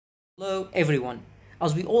Hello everyone.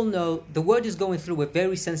 As we all know, the world is going through a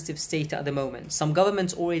very sensitive state at the moment. Some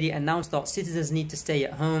governments already announced that citizens need to stay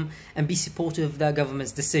at home and be supportive of their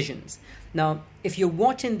government's decisions. Now, if you're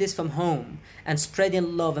watching this from home and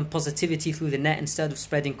spreading love and positivity through the net instead of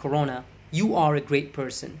spreading corona, you are a great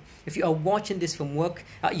person. If you are watching this from work,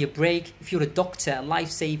 at your break, if you're a doctor, a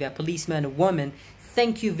lifesaver, a policeman, a woman,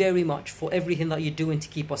 thank you very much for everything that you're doing to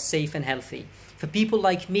keep us safe and healthy. For people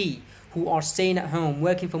like me who are staying at home,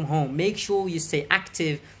 working from home, make sure you stay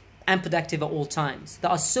active and productive at all times.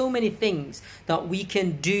 There are so many things that we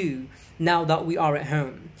can do now that we are at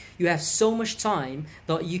home. You have so much time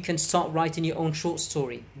that you can start writing your own short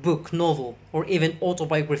story, book, novel, or even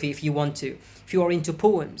autobiography if you want to. If you are into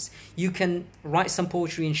poems, you can write some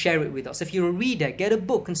poetry and share it with us. If you're a reader, get a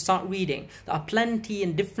book and start reading. There are plenty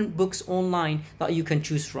and different books online that you can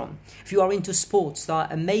choose from. If you are into sports, there are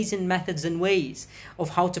amazing methods and ways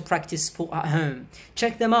of how to practice sport at home.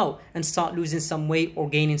 Check them out and start losing some weight or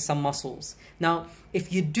gaining some muscles. Now,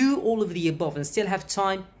 if you do all of the above and still have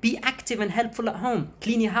time, be active and helpful at home.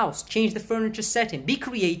 Clean your house, change the furniture setting, be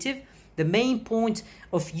creative. The main point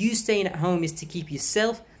of you staying at home is to keep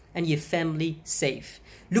yourself and your family safe.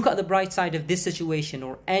 Look at the bright side of this situation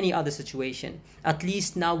or any other situation. At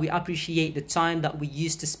least now we appreciate the time that we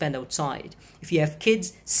used to spend outside. If you have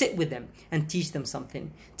kids, sit with them and teach them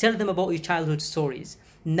something. Tell them about your childhood stories.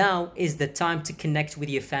 Now is the time to connect with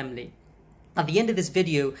your family. At the end of this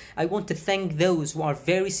video, I want to thank those who are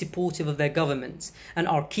very supportive of their governments and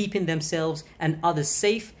are keeping themselves and others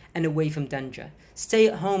safe and away from danger. Stay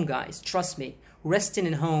at home, guys. Trust me, resting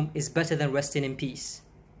in home is better than resting in peace.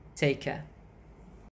 Take care.